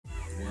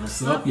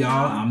What's up,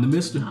 y'all? I'm the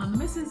Mister. I'm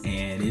the Mrs.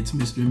 And it's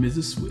Mr. and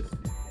Mrs. Swift.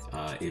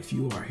 If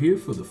you are here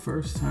for the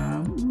first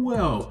time,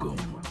 welcome.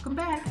 Welcome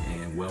back.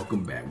 And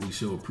welcome back. We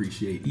sure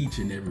appreciate each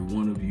and every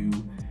one of you.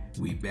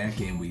 We back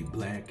and we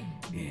black.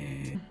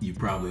 And you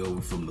probably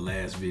over from the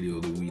last video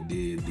that we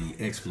did, the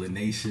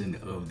explanation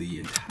of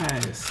the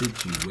entire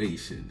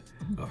situation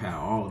of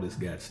how all this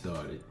got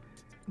started.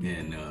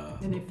 And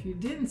if you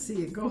didn't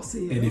see it, go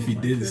see it. And if you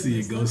didn't see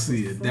it, go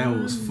see it. That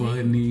was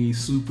funny,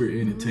 super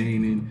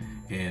entertaining,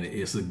 and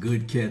it's a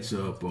good catch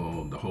up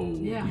on the whole,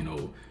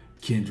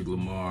 Kendrick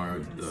Lamar,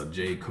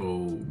 J.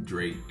 Cole,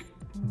 Drake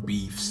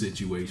beef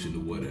situation or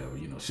whatever.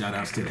 Shout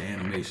outs to the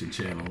animation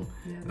channel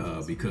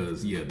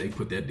because they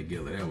put that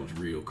together. That was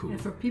real cool.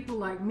 And for people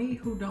like me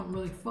who don't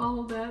really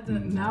follow that,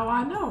 now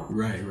I know.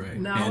 Right.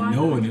 Now and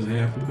knowing is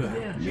half the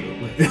battle.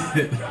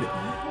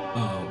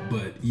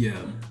 Yeah.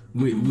 But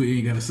we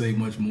ain't gotta say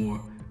much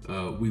more.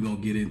 We're gonna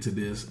get into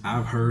this.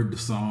 I've heard the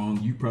song.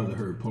 You probably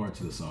heard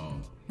parts of the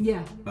song.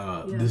 Yeah.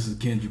 This is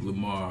Kendrick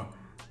Lamar.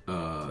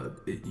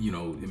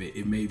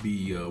 It may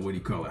be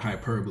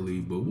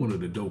hyperbole, but one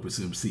of the dopest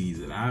MCs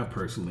that I've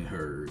personally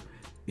heard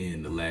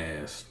in the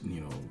last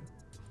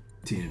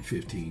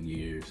 10-15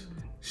 years.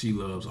 She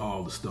loves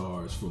all the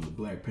stars from the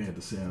Black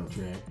Panther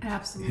soundtrack.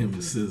 Absolutely. Him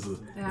and SZA.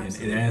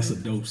 And that's a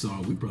dope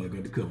song. We probably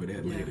got to cover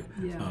that later.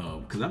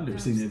 Because I've never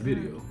seen that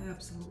video.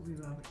 Absolutely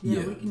love it.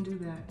 Yeah, we can do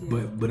that.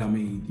 Yeah. But I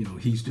mean,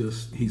 he's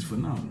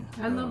phenomenal.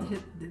 I love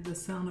the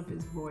sound of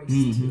his voice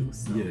too.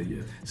 So.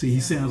 Yeah. See, he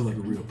sounds like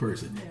a real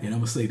person. Yeah. And I'm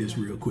gonna say this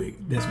real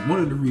quick. That's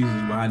one of the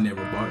reasons why I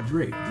never bought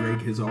Drake.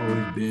 Drake has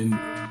always been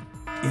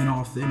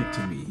inauthentic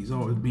to me. He's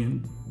always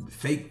been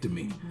fake to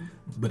me.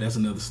 But that's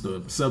another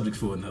subject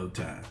for another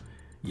time.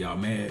 Y'all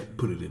mad?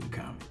 Put it in the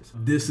comments.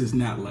 This is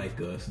not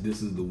like us.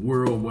 This is the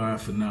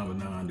worldwide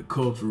phenomenon, the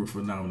cultural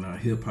phenomenon,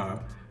 hip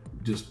hop,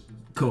 just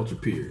culture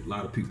period. A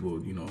lot of people,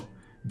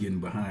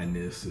 getting behind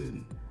this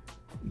and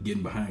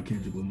getting behind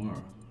Kendrick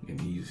Lamar. And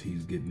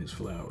he's getting his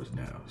flowers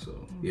now.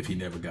 So if he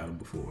never got them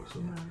before.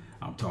 So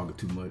I'm talking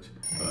too much.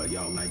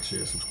 Y'all like,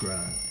 share,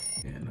 subscribe.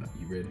 And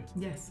you ready?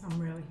 Yes, I'm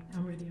ready.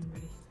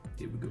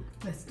 Here we go.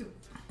 Let's do it.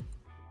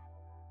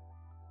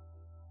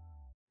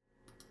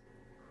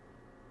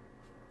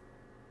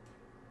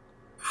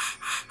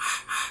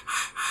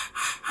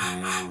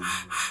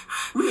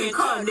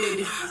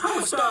 Reincarnated,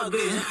 I'm a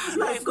stargazer.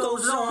 Life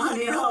goes on,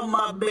 honey, all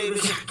my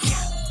babies.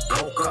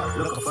 Woke up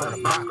looking for the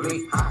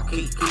broccoli. I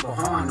keep a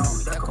horn on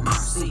me, that come my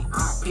seat.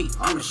 IP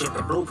ownership,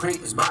 the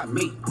blueprint is by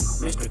me.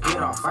 Mr.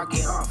 Get Off, I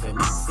get off at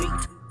my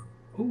feet.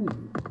 Ooh,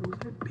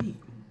 what's that beat?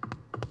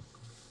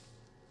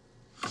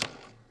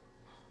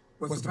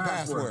 What's the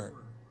password?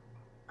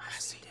 I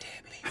see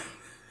Debbie.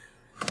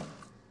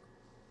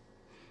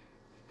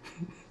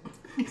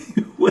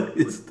 What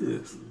is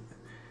this?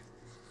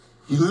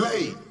 You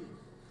late.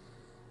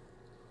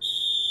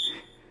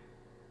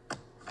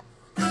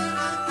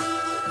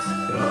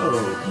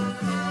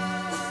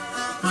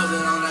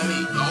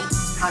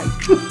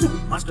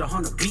 Monster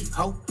on the beat,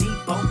 ho,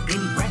 depot,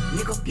 any rap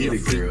nigga, get a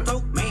free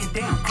throw, man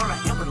down, call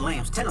her Amber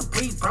Lambs, tell him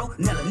breathe, bro,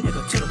 nail a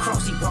nigga to the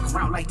cross, he walk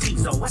around like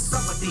Tizo. What's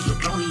up with these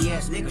jabroni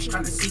ass niggas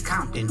trying to see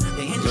Compton?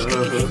 The industry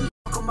can hit me,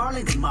 fuck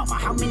Marlon, they mama,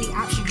 how many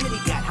options you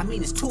really got? I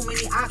mean, it's too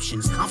many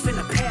options, I'm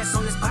finna pass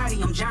on this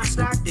body, I'm John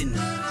Stockton.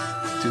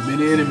 Too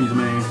many enemies,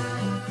 man.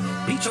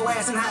 Beat your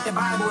ass and hide the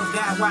Bible if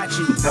God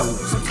watching.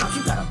 Sometimes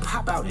you gotta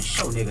pop out and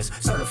show niggas.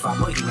 Certified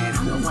boogeyman,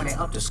 I'm the one that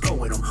up to score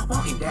with him.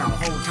 Walking down the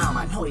whole time,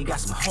 I know he got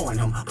some hoe in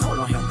him.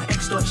 Pull on him,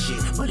 extort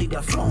shit, bully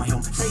the flow on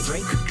him. Say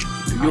Drake, I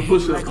hate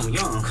you like I'm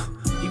young.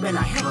 You better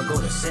not ever go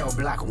to cell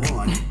block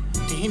 1.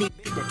 To any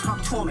bitch that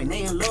talk to him and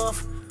they in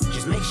love,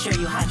 just make sure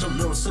you hide your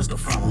little sister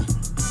from him.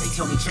 They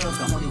tell me Chubb's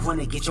the only one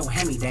that get your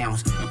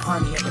hand-me-downs. And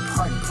party at the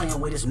party playing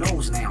with his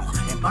nose now.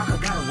 And Baka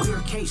got a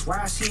weird case,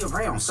 why is he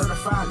around?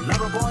 Certified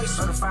lover boys,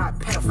 certified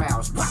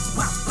pedophiles.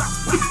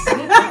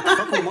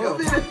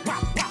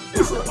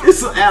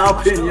 It's an Al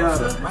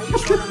Pinata. Why you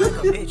trying to make a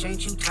bitch?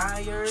 Ain't you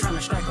tired? Trying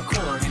to strike a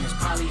chord and it's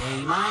probably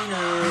A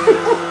minor.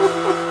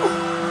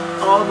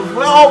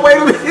 Oh, wait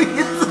a minute.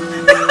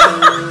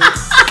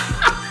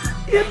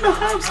 Get the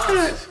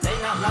hopscotch. They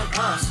not like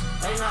us.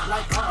 They not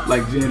like us.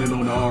 Like Janet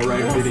on the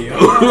Alright video.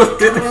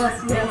 They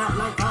not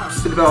like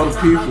us. Look at all the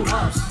people.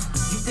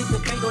 You think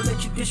that they gon'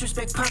 let you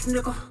disrespect Pop,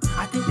 nigga?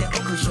 I think that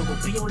Oakland show will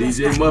be on that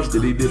DJ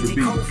Mustard, he did the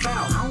beat. I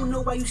don't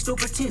know why you still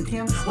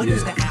pretending. What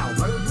is the owl?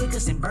 Bird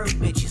niggas and bird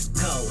bitches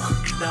go.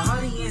 The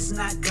audience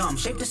not dumb.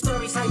 Shape the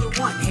stories how you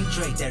want. Hey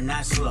Drake, they're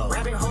not slow.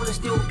 Rabbit hole is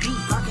still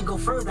deep. I can go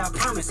further, I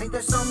promise. Ain't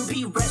that something?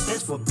 Be rest,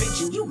 that's for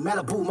bitching. You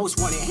Malibu most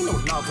wanted. Ain't no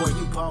law boy,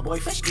 you ball boy.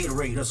 Fresh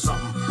Gatorade or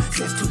something.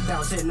 Since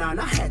 2009,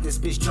 I had this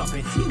bitch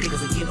jumping. You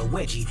niggas will get a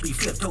wedgie. Be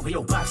flipped over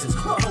your boxes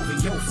or over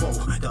your foe.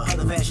 The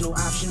other vaginal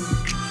option.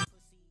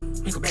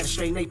 Nigga better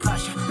straighten they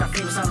posture. Got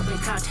famous all up in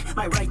content.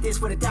 Might write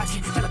this with a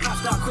document. Tell a pop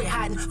star quit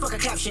hiding. Fuck a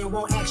caption,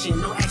 won't action.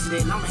 No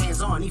accident. I'm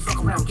hands on. He fuck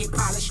around, get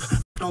polished.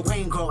 on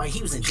Wayne Girl while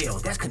he was in jail.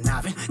 That's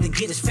conniving. Then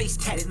get his face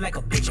tatted like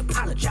a bitch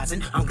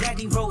apologizing. I'm glad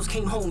D-Rose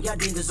came home. Y'all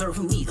didn't deserve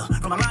him neither.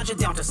 From Elijah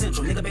down to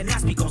Central, nigga better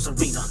not speak on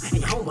Serena. And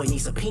your homeboy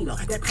needs subpoena.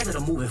 That predator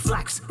moving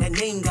flocks. That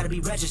name gotta be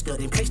registered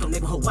and placed on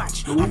neighborhood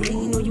watch. I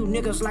really know you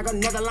niggas like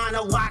another line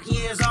of walk.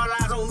 Yeah, it's all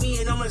eyes on me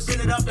and I'ma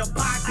send it up the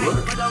pot. Ay,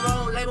 put the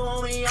road label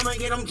on me, I'ma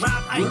get them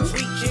dropped. I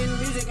sweet chin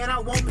music and I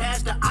won't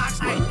pass the ox.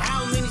 Ay,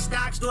 how many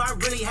stocks do I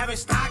really have in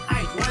stock?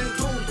 Ay,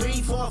 1, 2,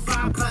 3, 4,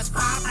 5 plus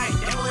 5. Ay,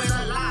 devil is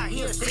a lie.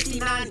 He a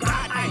 69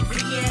 God. Ay,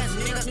 freaky ass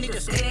niggas need to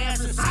stay their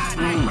ass inside.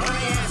 Ay, burn their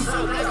ass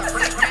up like a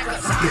fresh pack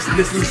of socks.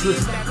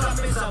 Listen. Back up,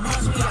 it's a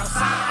must be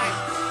outside.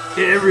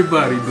 Ay.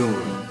 Everybody doing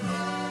it.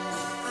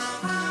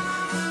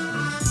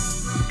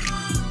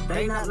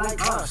 They not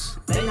like us.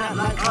 They not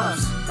like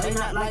us. They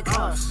not like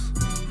us.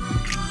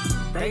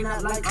 They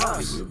not like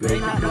us. They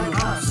not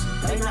like us.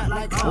 They not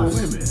like us. Oh, wait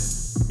a minute.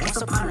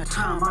 Once upon a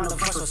time, all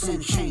of us was in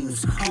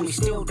chains. Only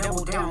still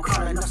double down,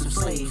 calling us some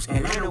slaves.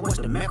 Atlanta was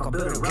the Mecca,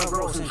 building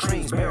railroads and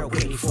trains. Bear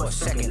with me for a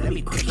second, let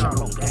me put y'all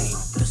on game.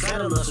 The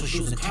settlers was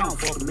using town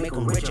folk to make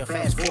them richer.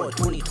 Fast forward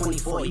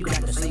 2024, you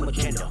got the same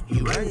agenda.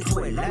 You run to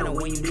Atlanta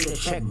when you need a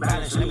check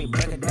balance. Let me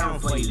break it down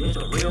for you, it's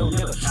a real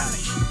nigga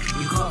challenge.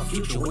 You called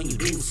future when you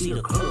didn't see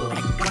the club.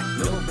 What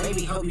little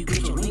baby help you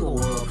get your lingo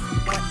up?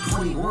 What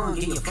 21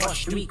 get your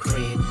first street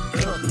cred?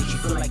 Love makes you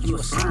feel like you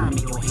a slime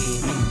in your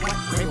head. What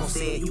Grego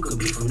said you could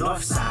be from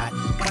North Side.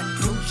 What 2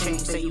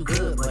 Chainz say you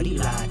good, but he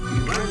lied.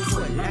 You run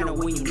to Atlanta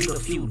when you need a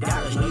few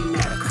dollars. No, you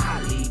not a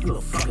colleague, you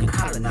a fucking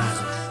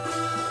colonizer.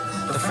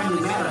 The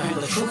family matter and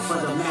the truth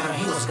of the matter.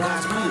 He was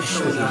God's plan to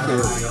show you how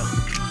to fire.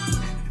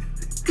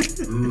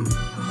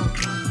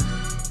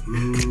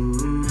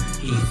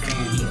 He a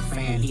fan, he a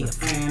fan, he a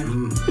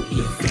fan. He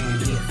a fan,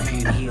 he a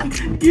fan, he a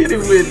fan. Get it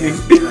with me.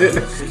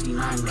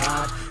 69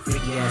 God,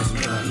 freaky ass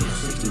nigga, he a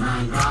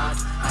 69 God.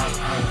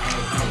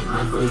 Hey,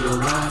 run for your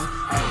life.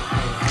 Hey,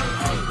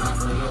 run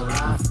for your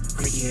life.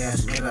 Freaky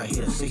ass nigga, he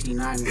a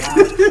 69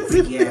 God.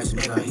 Freaky ass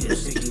nigga, he a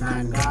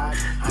 69 God.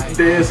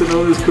 Dancing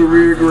on his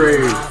career grave.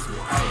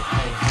 Hey,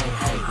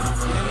 run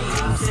for your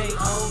life. Say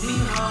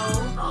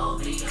OV-ho.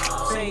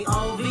 Say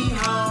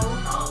OV-ho.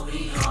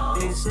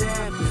 Then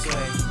step this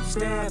way.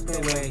 Step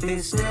that way,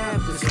 then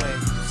step this way,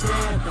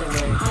 step that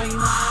way. Are you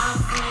my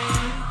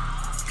friend?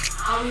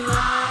 Are we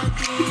like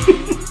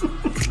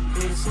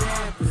Then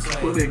step this way.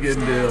 Well, they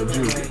getting down,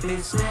 Julie.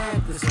 Then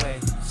step this way,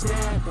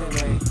 step that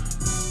way.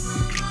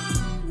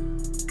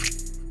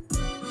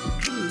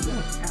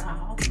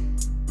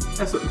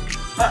 That's a.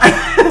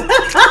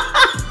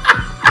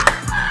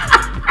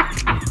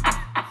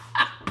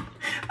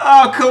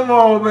 Oh, come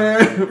on,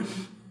 man.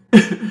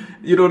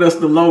 You know, that's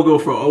the logo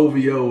for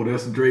OVO.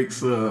 That's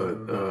Drake's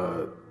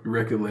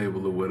record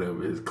label or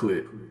whatever, his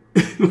clip.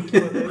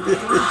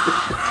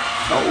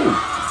 Oh,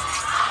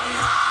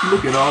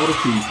 look at all the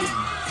people.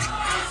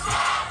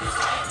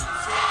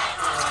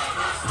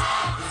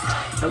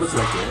 That looks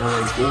like the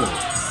LA Forum.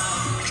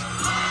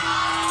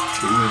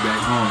 He went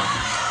back home.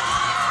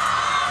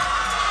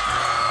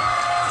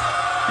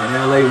 And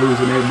LA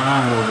losing their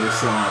mind over this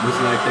song. This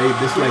like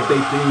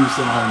they theme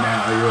song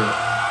now,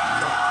 yeah.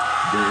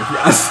 Look,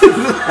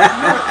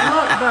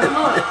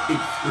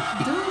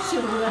 dude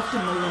should have left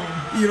him alone.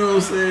 You know what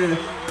I'm saying?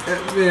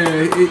 Man,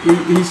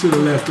 he should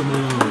have left him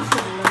alone.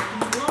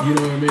 You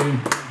know what I mean?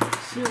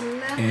 Should have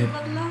left him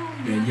alone.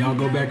 And y'all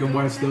go back and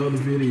watch the other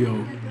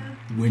video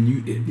when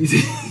you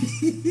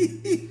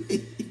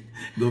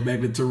go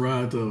back to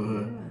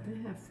Toronto. Yeah, they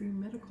have free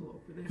medical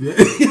over there.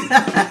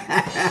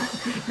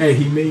 Hey,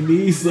 he may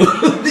need some.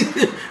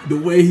 The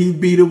way he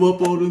beat him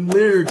up on them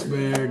lyrics,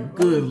 man.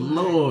 Good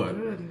Lord.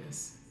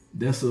 Goodness.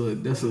 That's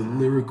a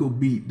lyrical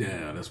beat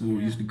down. That's what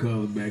we used to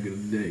call it back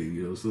in the day.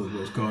 You know, so it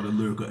was called a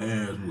lyrical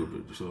ass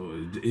whipping. So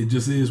it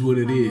just is what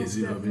it is.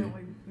 You know what I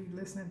mean? Be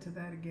listening to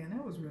that again.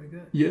 That was really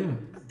good. Yeah,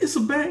 it's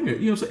a banger.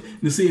 You know what I'm saying?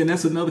 You see, and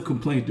that's another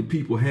complaint that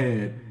people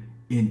had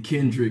in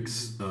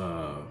Kendrick's,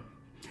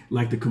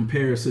 like the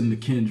comparison to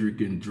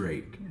Kendrick and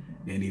Drake.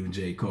 And even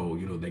J. Cole,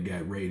 you know, they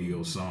got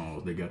radio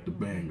songs, they got the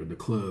banger, the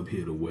club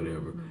hit or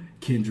whatever.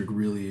 Kendrick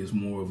really is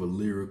more of a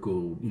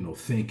lyrical, you know,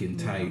 thinking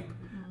type.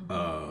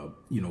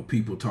 You know,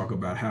 people talk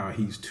about how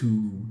he's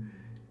too,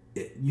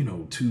 you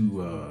know,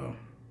 too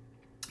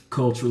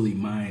culturally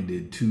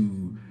minded,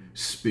 too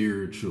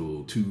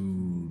spiritual,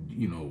 too,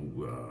 you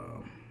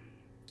know,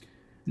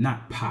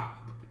 not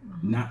pop,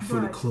 not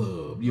for the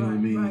club. You know what I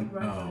mean?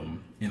 Right.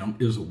 And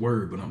there's a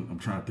word, but I'm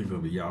trying to think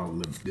of it.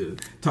 Y'all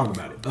talk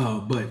about it.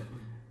 But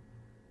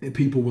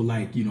people were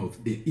like, you know,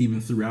 even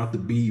throughout the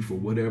beef or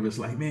whatever, it's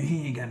like, man,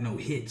 he ain't got no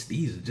hits.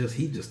 He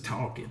just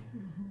talking.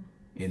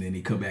 And then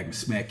he come back and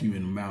smack you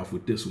in the mouth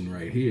with this one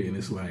right here. And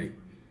it's like,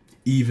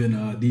 even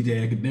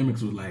DJ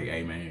Academics was like,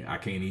 hey, man, I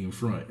can't even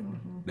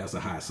front. That's a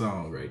hot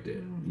song right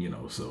there. You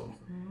know, so,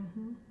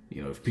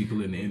 you know, if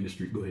people in the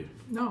industry, go ahead.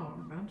 No,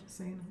 I'm just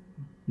saying.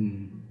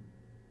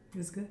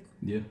 It's good.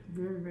 Yeah.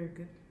 Very, very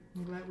good.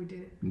 I'm glad we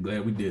did it. I'm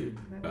glad we did it.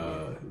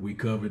 We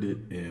covered it,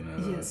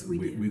 and yes, we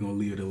did. We're going to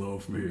leave it alone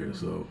from here.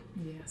 So,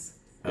 Yes.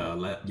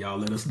 Y'all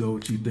let us know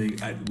what you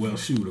think. Well,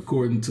 shoot,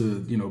 according to,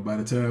 by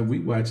the time we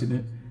watching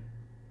it,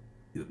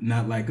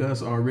 Not Like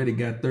Us already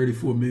got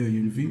 34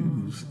 million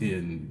views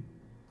in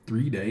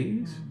 3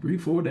 days,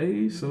 4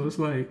 days. So it's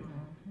like,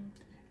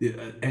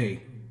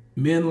 hey,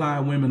 men lie,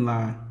 women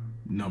lie,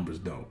 numbers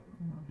don't.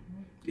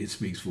 It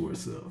speaks for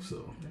itself.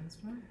 So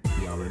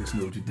y'all let us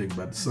know what you think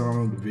about the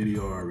song, the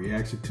video, our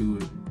reaction to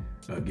it.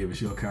 Give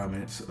us your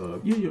comments.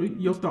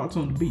 Your thoughts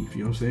on the beef.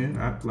 You know what I'm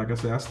saying? Like I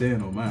said, I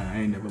stand on mine.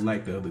 I ain't never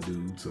liked the other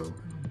dude, so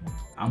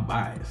I'm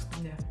biased.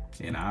 Yeah.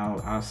 And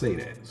I'll say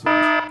that. So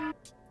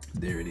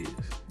there it is.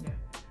 Yeah.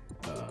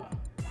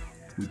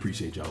 We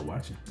appreciate y'all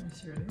watching.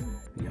 Sure do.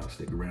 Y'all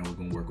stick around. We're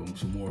gonna work on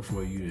some more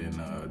for you,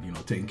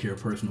 and taking care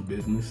of personal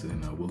business,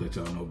 and we'll let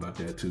y'all know about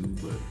that too.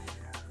 But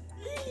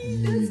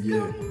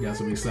got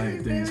some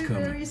exciting things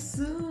coming very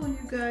soon.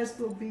 You guys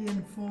will be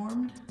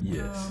informed.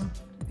 Yes.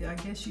 I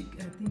think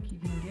you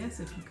can guess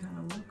if you kind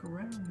of look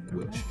around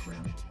your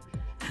background.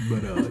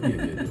 But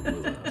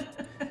we'll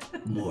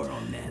more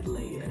on that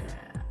later.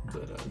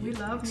 But we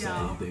love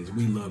y'all. Things.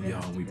 We love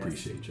y'all, and we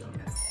appreciate y'all.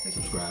 Yes.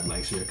 Subscribe,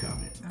 like, share,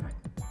 comment. All right.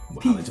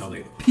 We'll holler at y'all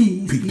later.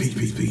 Peace.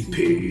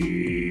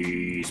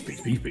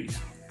 Peace.